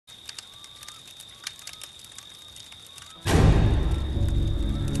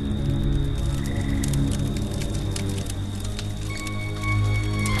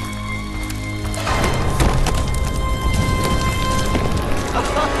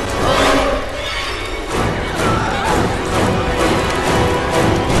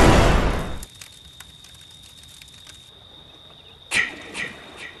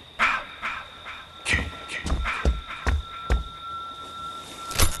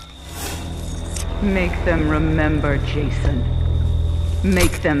Make them remember, Jason.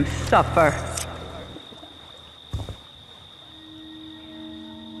 Make them suffer.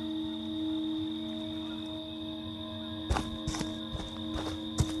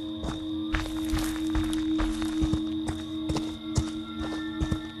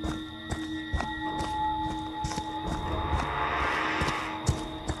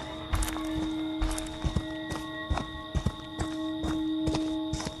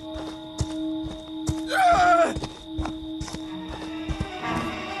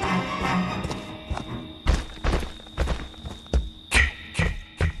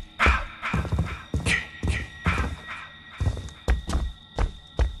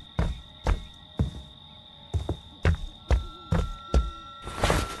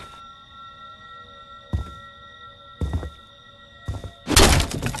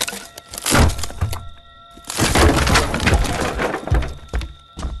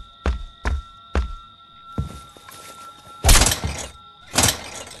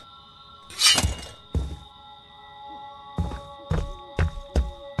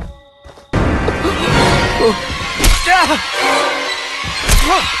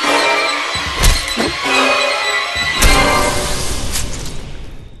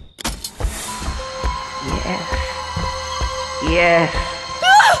 Yes.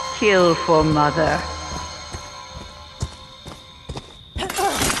 Kill for Mother.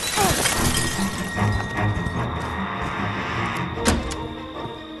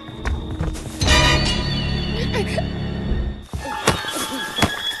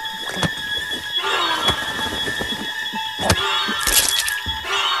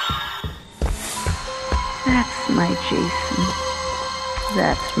 That's my Jason.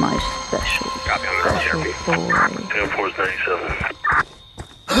 That's my special boy. 10-4-97.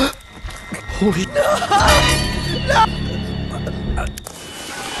 Holy no!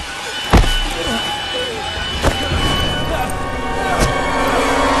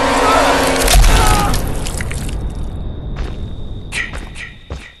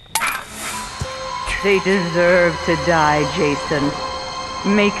 They deserve to die, Jason.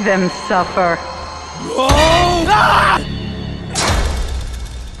 Make them suffer.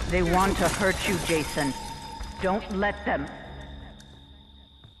 They want to hurt you, Jason. Don't let them.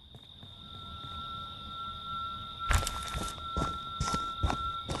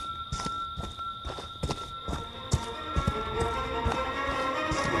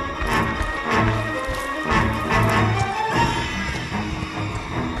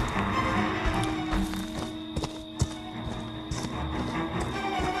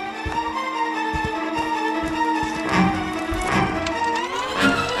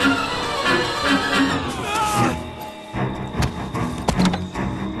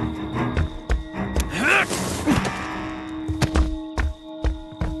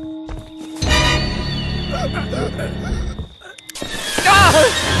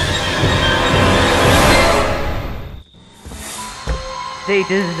 They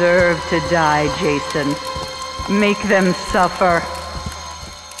deserve to die, Jason. Make them suffer.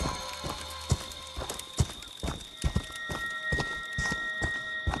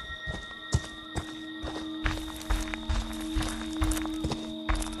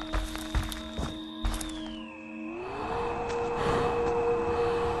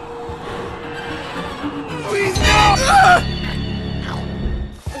 Please no!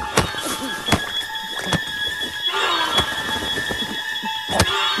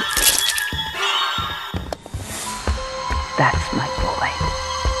 That's my boy.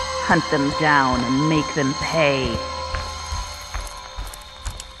 Hunt them down and make them pay.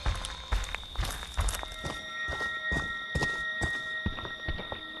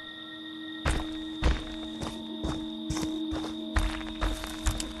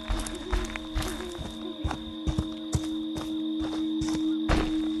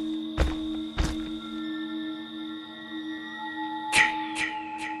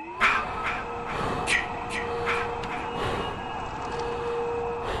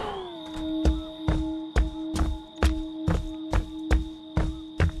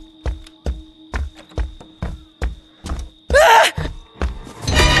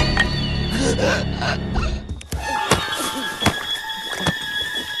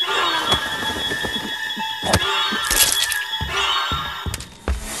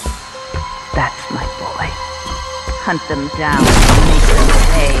 That's my boy. Hunt them down and make them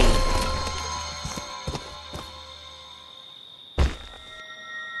pay.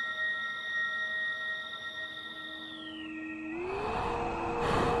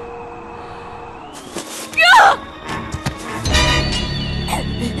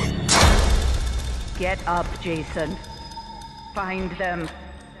 Get up, Jason. Find them.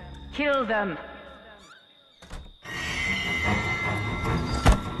 Kill them.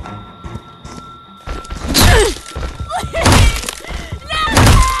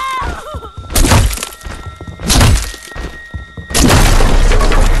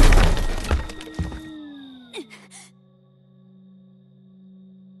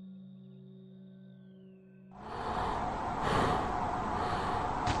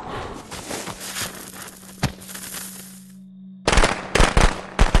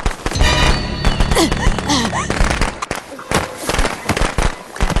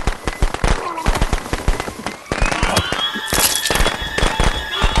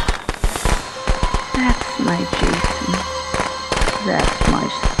 That's my Jason. That's my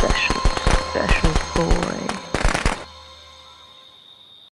special, special boy.